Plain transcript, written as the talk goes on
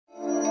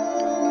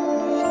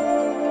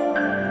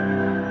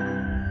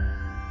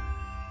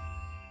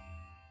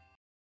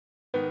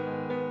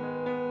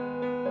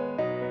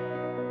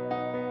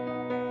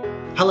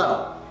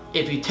Hello.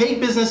 If you take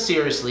business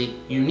seriously,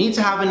 you need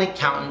to have an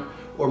accountant,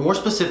 or more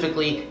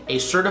specifically, a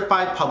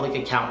certified public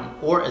accountant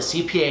or a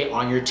CPA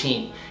on your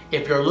team.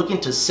 If you're looking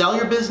to sell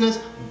your business,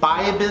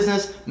 buy a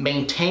business,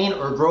 maintain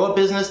or grow a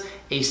business,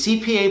 a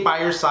CPA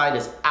by your side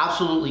is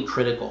absolutely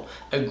critical.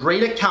 A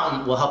great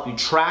accountant will help you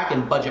track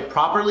and budget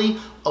properly,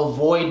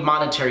 avoid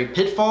monetary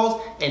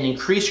pitfalls, and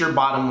increase your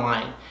bottom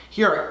line.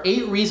 Here are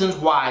 8 reasons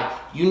why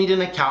you need an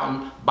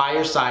accountant by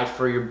your side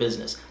for your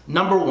business.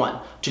 Number 1,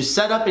 to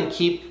set up and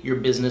keep your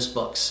business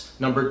books.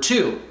 Number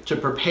 2, to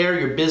prepare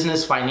your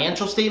business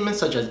financial statements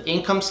such as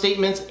income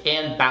statements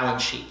and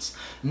balance sheets.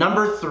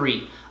 Number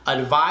 3,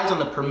 advise on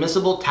the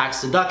permissible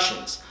tax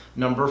deductions.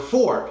 Number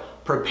 4,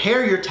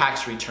 prepare your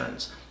tax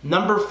returns.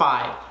 Number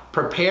 5,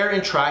 prepare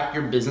and track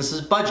your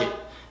business's budget.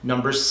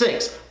 Number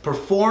 6,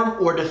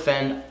 perform or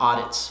defend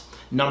audits.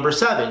 Number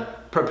 7,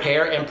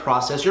 prepare and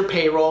process your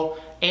payroll.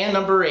 And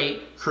number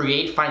 8,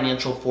 create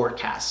financial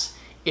forecasts.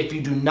 If you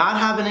do not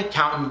have an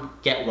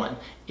accountant, get one.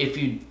 If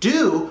you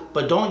do,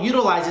 but don't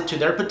utilize it to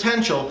their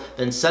potential,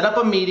 then set up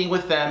a meeting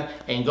with them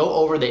and go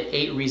over the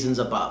 8 reasons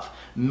above.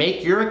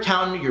 Make your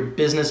accountant your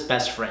business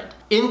best friend.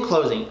 In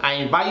closing, I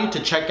invite you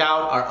to check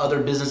out our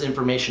other business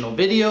informational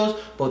videos,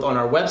 both on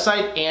our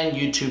website and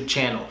YouTube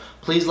channel.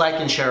 Please like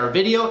and share our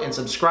video and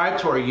subscribe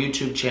to our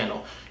YouTube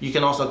channel. You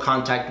can also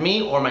contact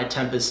me or my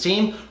Tempest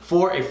team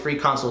for a free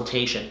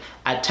consultation.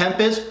 At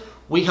Tempest,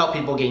 we help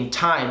people gain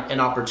time and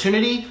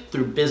opportunity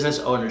through business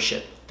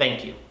ownership.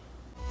 Thank you.